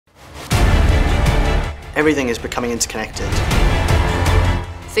Everything is becoming interconnected.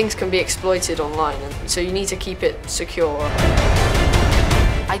 Things can be exploited online, and so you need to keep it secure.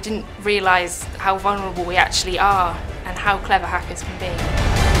 I didn't realise how vulnerable we actually are and how clever hackers can be.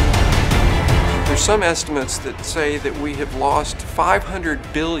 There's some estimates that say that we have lost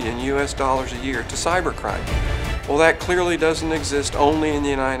 $500 billion US a year to cybercrime. Well, that clearly doesn't exist only in the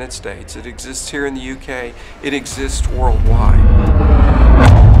United States. It exists here in the UK. It exists worldwide.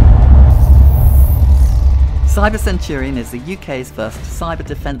 CyberCenturion is the UK's first cyber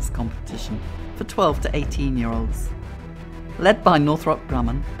defence competition for 12 to 18-year-olds. Led by Northrop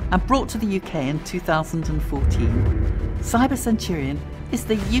Grumman and brought to the UK in 2014, CyberCenturion is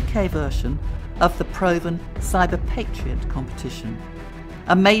the UK version of the proven Cyber Patriot competition,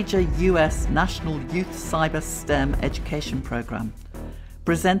 a major US national youth cyber STEM education programme,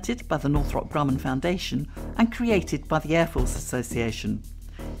 presented by the Northrop Grumman Foundation and created by the Air Force Association,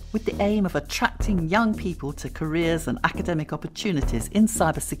 with the aim of attracting young people to careers and academic opportunities in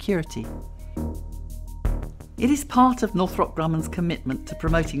cybersecurity. It is part of Northrop Grumman's commitment to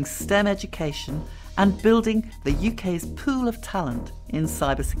promoting STEM education and building the UK's pool of talent in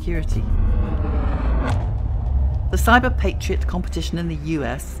cybersecurity. The Cyber Patriot competition in the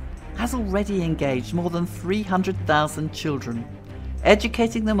US has already engaged more than 300,000 children,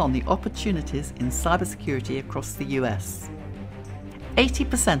 educating them on the opportunities in cybersecurity across the US.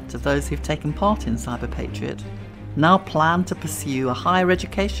 80% of those who've taken part in Cyber Patriot now plan to pursue a higher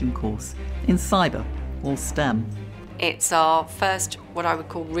education course in cyber or STEM. It's our first, what I would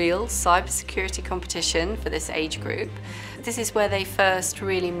call real cybersecurity competition for this age group. This is where they first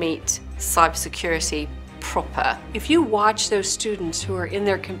really meet cybersecurity proper. If you watch those students who are in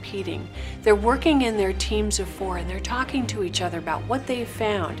there competing, they're working in their teams of 4 and they're talking to each other about what they've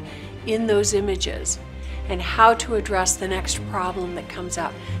found in those images and how to address the next problem that comes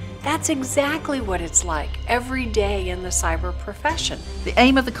up. That's exactly what it's like every day in the cyber profession. The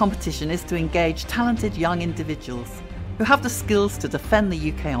aim of the competition is to engage talented young individuals who have the skills to defend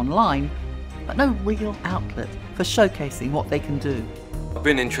the UK online, but no real outlet for showcasing what they can do. I've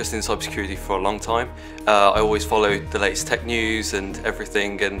been interested in cybersecurity for a long time. I always followed the latest tech news and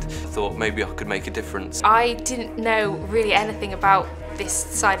everything, and thought maybe I could make a difference. I didn't know really anything about this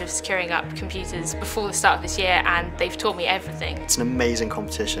side of securing up computers before the start of this year, and they've taught me everything. It's an amazing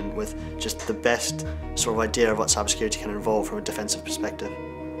competition with just the best sort of idea of what cybersecurity can involve from a defensive perspective.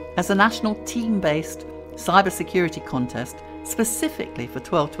 As a national team-based cybersecurity contest specifically for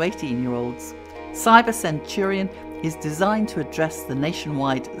 12 to 18-year-olds, CyberCenturion is designed to address the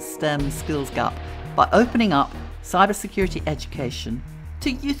nationwide STEM skills gap by opening up cybersecurity education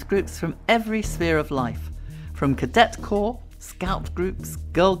to youth groups from every sphere of life, from cadet corps, scout groups,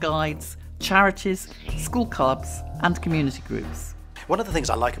 girl guides, charities, school clubs and community groups. One of the things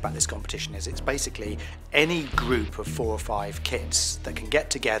I like about this competition is it's basically any group of 4 or 5 kids that can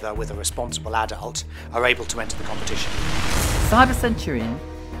get together with a responsible adult are able to enter the competition. CyberCenturion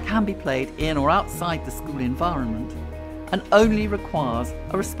can be played in or outside the school environment and only requires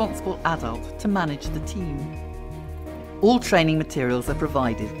a responsible adult to manage the team. All training materials are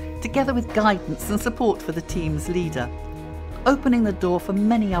provided, together with guidance and support for the team's leader, opening the door for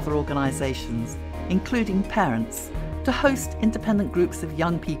many other organisations, including parents, to host independent groups of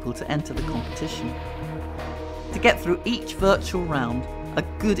young people to enter the competition. To get through each virtual round, a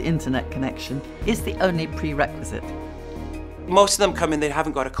good internet connection is the only prerequisite. Most of them come in, they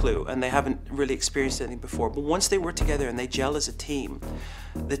haven't got a clue and they haven't really experienced anything before, but once they work together and they gel as a team,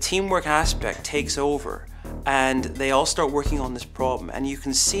 the teamwork aspect takes over and they all start working on this problem, and you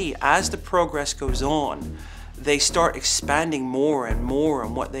can see as the progress goes on, they start expanding more and more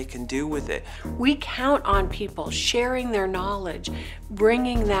on what they can do with it. We count on people sharing their knowledge,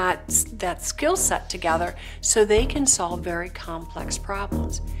 bringing that skill set together so they can solve very complex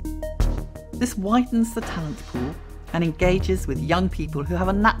problems. This widens the talent pool and engages with young people who have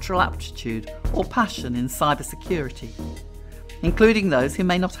a natural aptitude or passion in cybersecurity, including those who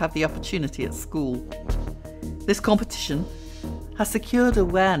may not have the opportunity at school. This competition has secured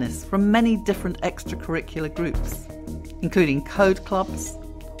awareness from many different extracurricular groups, including code clubs,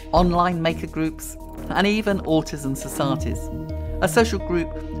 online maker groups, and even autism societies, a social group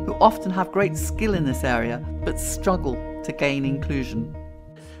who often have great skill in this area but struggle to gain inclusion.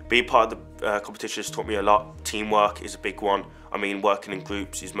 Being part of the competition has taught me a lot. Teamwork is a big one. I mean, working in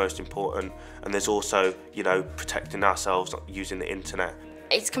groups is most important, and there's also, you know, protecting ourselves, not using the internet.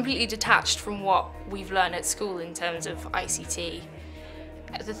 It's completely detached from what we've learned at school in terms of ICT.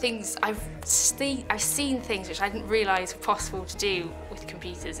 The things I've seen things which I didn't realise were possible to do with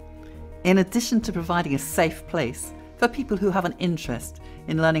computers. In addition to providing a safe place for people who have an interest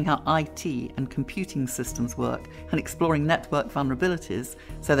in learning how IT and computing systems work and exploring network vulnerabilities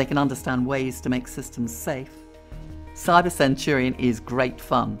so they can understand ways to make systems safe. CyberCenturion is great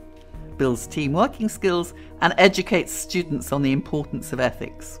fun, builds team working skills and educates students on the importance of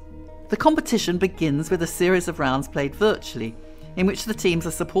ethics. The competition begins with a series of rounds played virtually, in which the teams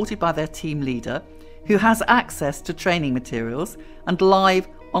are supported by their team leader, who has access to training materials and live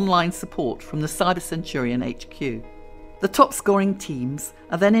online support from the CyberCenturion HQ. The top scoring teams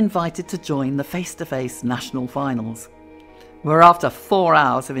are then invited to join the face-to-face national finals, where after 4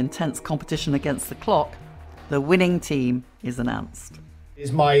 hours of intense competition against the clock, the winning team is announced. It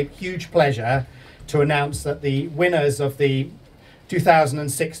is my huge pleasure to announce that the winners of the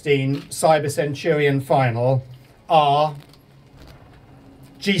 2016 CyberCenturion final are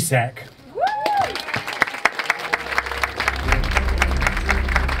GSEC.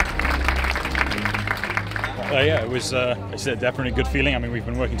 Yeah, it was it's a definitely good feeling. I mean, we've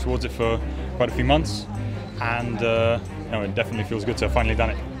been working towards it for quite a few months, and it definitely feels good to have finally done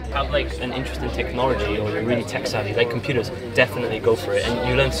it. Have like an interest in technology or you're really tech savvy, like computers, definitely go for it, and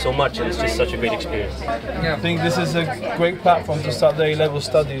you learn so much, and it's just such a great experience. I think this is a great platform to start their A-level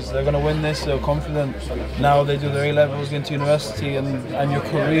studies. They're going to win this, they're confident. Now they do their A-levels, get into university, and your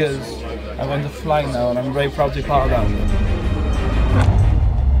careers are going to fly now, and I'm very proud to be part of that.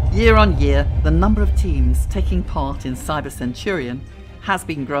 Year on year, the number of teams taking part in CyberCenturion has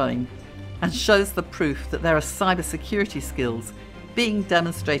been growing and shows the proof that there are cybersecurity skills being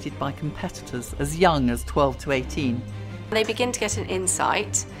demonstrated by competitors as young as 12 to 18. They begin to get an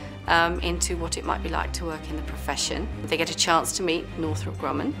insight into what it might be like to work in the profession. They get a chance to meet Northrop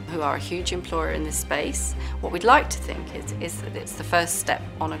Grumman, who are a huge employer in this space. What we'd like to think is that it's the first step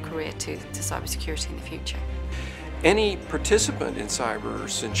on a career to cybersecurity in the future. Any participant in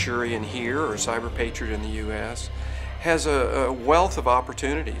CyberCenturion here or Cyber Patriot in the US has a wealth of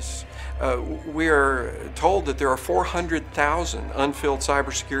opportunities. We are told that there are 400,000 unfilled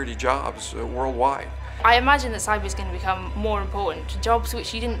cybersecurity jobs worldwide. I imagine that cyber is going to become more important. Jobs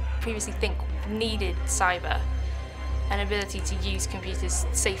which you didn't previously think needed cyber, an ability to use computers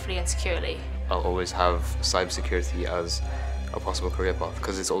safely and securely. I'll always have cybersecurity as a possible career path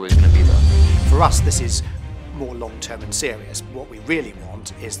because it's always going to be there. For us, this is more long-term and serious. What we really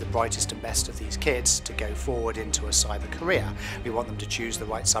want is the brightest and best of these kids to go forward into a cyber career. We want them to choose the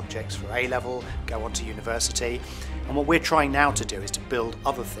right subjects for A-level, go on to university, and what we're trying now to do is to build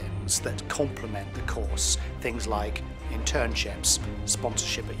other things that complement the course, things like internships,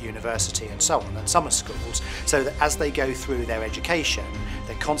 sponsorship at university and so on, and summer schools, so that as they go through their education,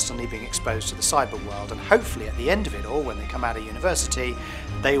 they're constantly being exposed to the cyber world, and hopefully at the end of it all, when they come out of university,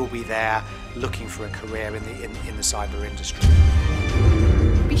 they will be there looking for a career in the cyber industry.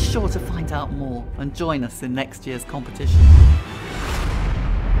 Be sure to find out more and join us in next year's competition.